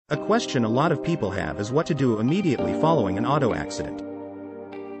A question a lot of people have is what to do immediately following an auto accident.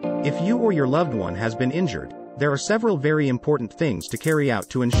 If you or your loved one has been injured, there are several very important things to carry out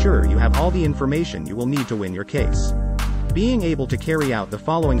to ensure you have all the information you will need to win your case. Being able to carry out the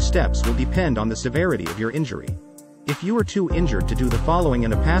following steps will depend on the severity of your injury. If you are too injured to do the following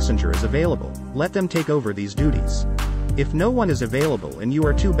and a passenger is available, let them take over these duties. If no one is available and you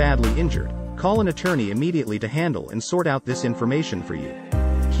are too badly injured, call an attorney immediately to handle and sort out this information for you.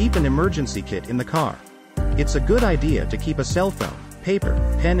 Keep an emergency kit in the car. It's a good idea to keep a cell phone, paper,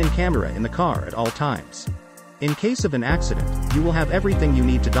 pen and camera in the car at all times. In case of an accident, you will have everything you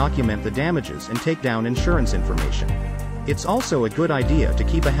need to document the damages and take down insurance information. It's also a good idea to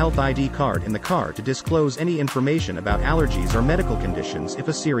keep a health ID card in the car to disclose any information about allergies or medical conditions if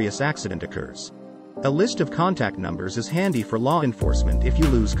a serious accident occurs. A list of contact numbers is handy for law enforcement if you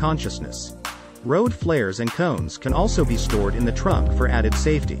lose consciousness. Road flares and cones can also be stored in the trunk for added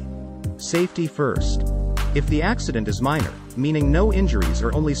safety. Safety first. If the accident is minor, meaning no injuries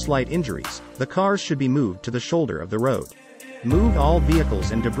or only slight injuries, the cars should be moved to the shoulder of the road. Move all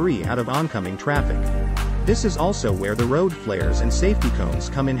vehicles and debris out of oncoming traffic. This is also where the road flares and safety cones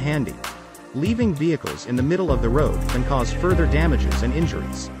come in handy. Leaving vehicles in the middle of the road can cause further damages and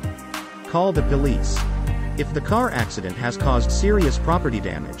injuries. Call the police. If the car accident has caused serious property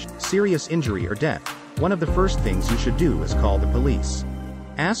damage, serious injury or death, one of the first things you should do is call the police.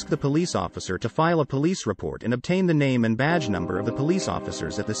 Ask the police officer to file a police report and obtain the name and badge number of the police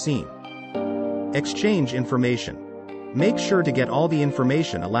officers at the scene. Exchange information. Make sure to get all the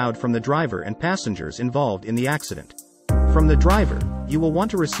information allowed from the driver and passengers involved in the accident. From the driver, you will want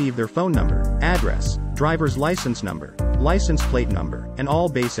to receive their phone number, address, driver's license number, license plate number, and all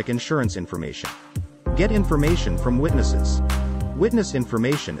basic insurance information. Get information from witnesses. Witness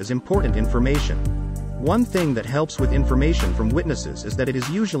information is important information. One thing that helps with information from witnesses is that it is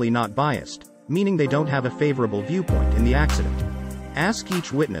usually not biased, meaning they don't have a favorable viewpoint in the accident. Ask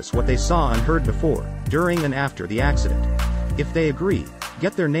each witness what they saw and heard before, during and after the accident. If they agree,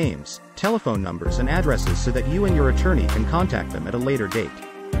 get their names, telephone numbers and addresses so that you and your attorney can contact them at a later date.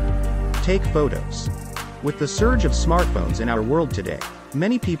 Take photos. With the surge of smartphones in our world today,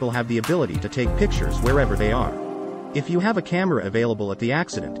 many people have the ability to take pictures wherever they are. If you have a camera available at the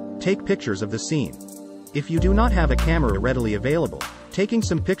accident, take pictures of the scene. If you do not have a camera readily available, taking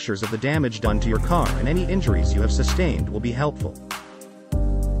some pictures of the damage done to your car and any injuries you have sustained will be helpful.